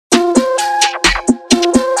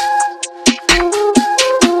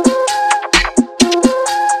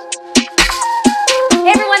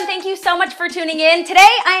tuning in. Today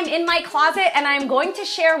I'm in my closet and I'm going to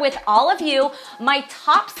share with all of you my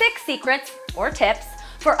top 6 secrets or tips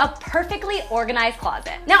for a perfectly organized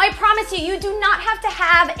closet. Now I promise you, you do not have to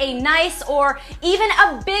have a nice or even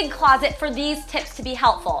a big closet for these tips to be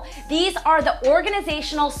helpful. These are the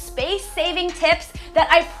organizational space-saving tips that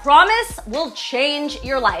I promise will change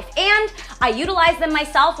your life. And I utilize them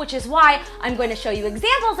myself, which is why I'm going to show you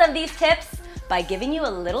examples of these tips by giving you a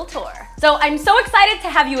little tour. So I'm so excited to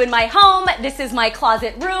have you in my home. This is my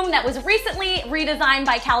closet room that was recently redesigned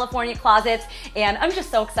by California Closets, and I'm just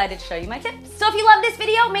so excited to show you my tips. So if you love this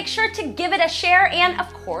video, make sure to give it a share and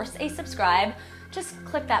of course a subscribe. Just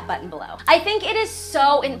click that button below. I think it is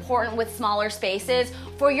so important with smaller spaces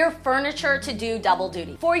for your furniture to do double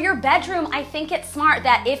duty. For your bedroom, I think it's smart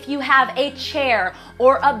that if you have a chair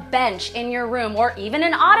or a bench in your room or even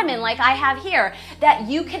an ottoman like I have here, that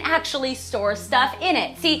you can actually store stuff in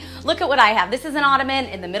it. See, look at what I have. This is an ottoman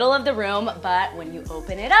in the middle of the room, but when you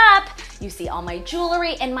open it up, you see all my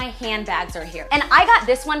jewelry and my handbags are here. And I got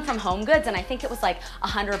this one from Home Goods and I think it was like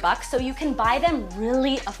 $100, so you can buy them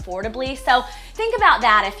really affordably. So think about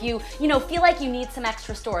that if you feel like you need some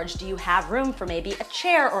extra storage. Do you have room for maybe a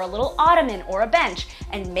chair or a little ottoman or a bench?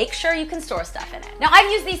 And make sure you can store stuff in it. Now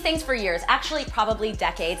I've used these things for years, actually probably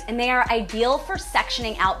decades, and they are ideal for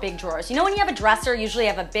sectioning out big drawers. You know when you have a dresser, usually you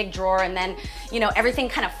have a big drawer and then everything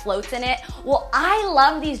kind of floats in it? Well, I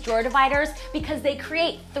love these drawer dividers because they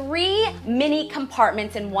create 3 mini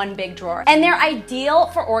compartments in one big drawer. And they're ideal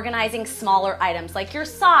for organizing smaller items like your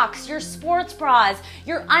socks, your sports bras,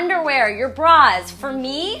 your underwear, your bras. For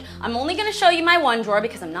me, I'm only gonna show you my one drawer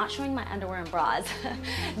because I'm not showing my underwear and bras.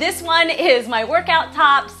 This one is my workout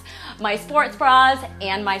tops, my sports bras,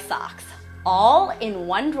 and my socks. All in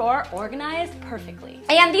one drawer, organized perfectly.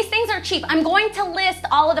 And these things are cheap. I'm going to list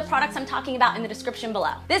all of the products I'm talking about in the description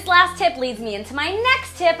below. This last tip leads me into my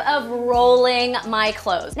next tip of rolling my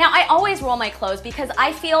clothes. Now, I always roll my clothes because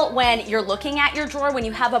I feel when you're looking at your drawer, when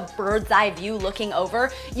you have a bird's eye view looking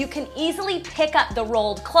over, you can easily pick up the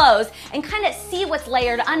rolled clothes and kind of see what's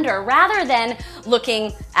layered under rather than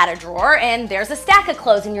looking at a drawer and there's a stack of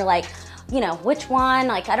clothes and you're like, which one?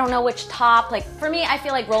 Like, I don't know which top. Like, for me, I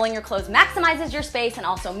feel like rolling your clothes maximizes your space and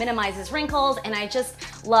also minimizes wrinkles. And I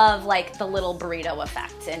just love like the little burrito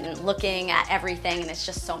effect and looking at everything, and it's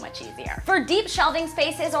just so much easier. For deep shelving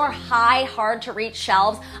spaces or high, hard to reach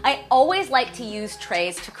shelves, I always like to use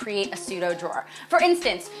trays to create a pseudo drawer. For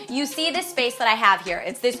instance, you see this space that I have here.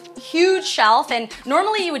 It's this huge shelf, and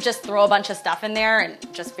normally you would just throw a bunch of stuff in there and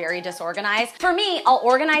just very disorganized. For me, I'll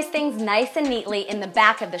organize things nice and neatly in the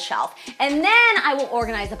back of the shelf. And then I will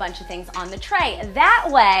organize a bunch of things on the tray. That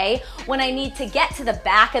way, when I need to get to the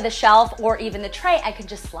back of the shelf or even the tray, I can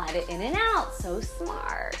just slide it in and out. So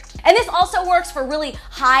smart. And this also works for really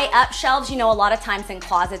high up shelves. A lot of times in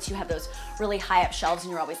closets, you have those really high up shelves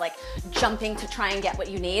and you're always like jumping to try and get what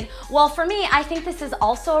you need. Well, for me, I think this is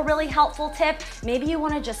also a really helpful tip. Maybe you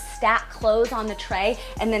want to just stack clothes on the tray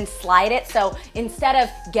and then slide it. So instead of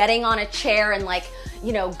getting on a chair and like,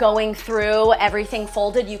 going through everything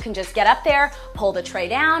folded, you can just get up there, pull the tray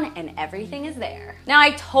down, and everything is there. Now,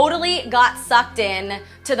 I totally got sucked in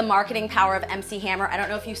to the marketing power of MC Hammer. I don't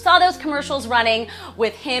know if you saw those commercials running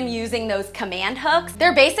with him using those command hooks.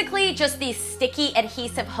 They're basically just these sticky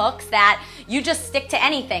adhesive hooks that you just stick to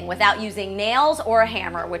anything without using nails or a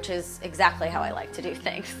hammer, which is exactly how I like to do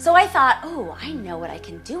things. So I thought, oh, I know what I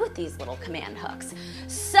can do with these little command hooks.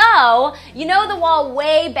 So, the wall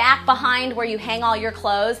way back behind where you hang all your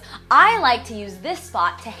clothes, I like to use this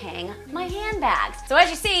spot to hang my handbags. So as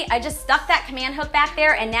you see, I just stuck that command hook back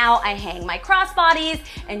there and now I hang my crossbodies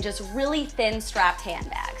and just really thin strapped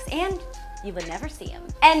handbags. And you would never see them.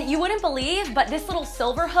 And you wouldn't believe, but this little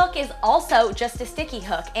silver hook is also just a sticky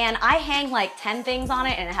hook, and I hang like 10 things on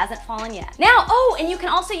it and it hasn't fallen yet. Now, and you can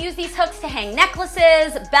also use these hooks to hang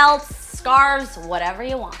necklaces, belts, scarves, whatever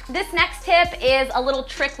you want. This next tip is a little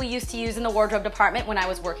trick we used to use in the wardrobe department when I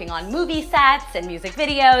was working on movie sets and music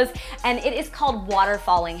videos, and it is called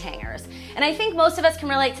waterfalling hangers. And I think most of us can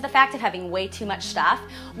relate to the fact of having way too much stuff.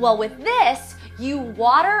 Well, with this, you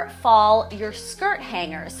waterfall your skirt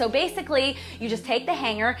hanger. So basically, you just take the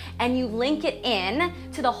hanger and you link it in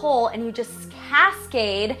to the hole and you just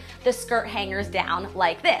cascade the skirt hangers down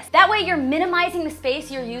like this. That way you're minimizing the space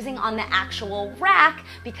you're using on the actual rack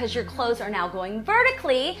because your clothes are now going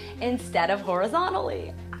vertically instead of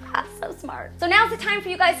horizontally. So smart. So now's the time for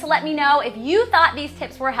you guys to let me know if you thought these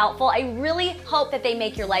tips were helpful. I really hope that they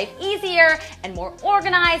make your life easier and more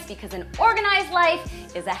organized, because an organized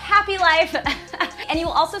life is a happy life. And you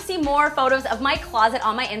will also see more photos of my closet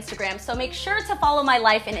on my Instagram, so make sure to follow my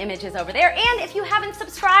life and images over there. And if you haven't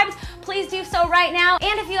subscribed, please do so right now.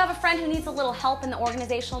 And if you have a friend who needs a little help in the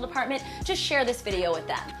organizational department, just share this video with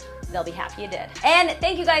them. They'll be happy you did. And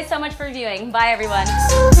thank you guys so much for viewing. Bye,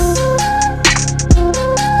 everyone.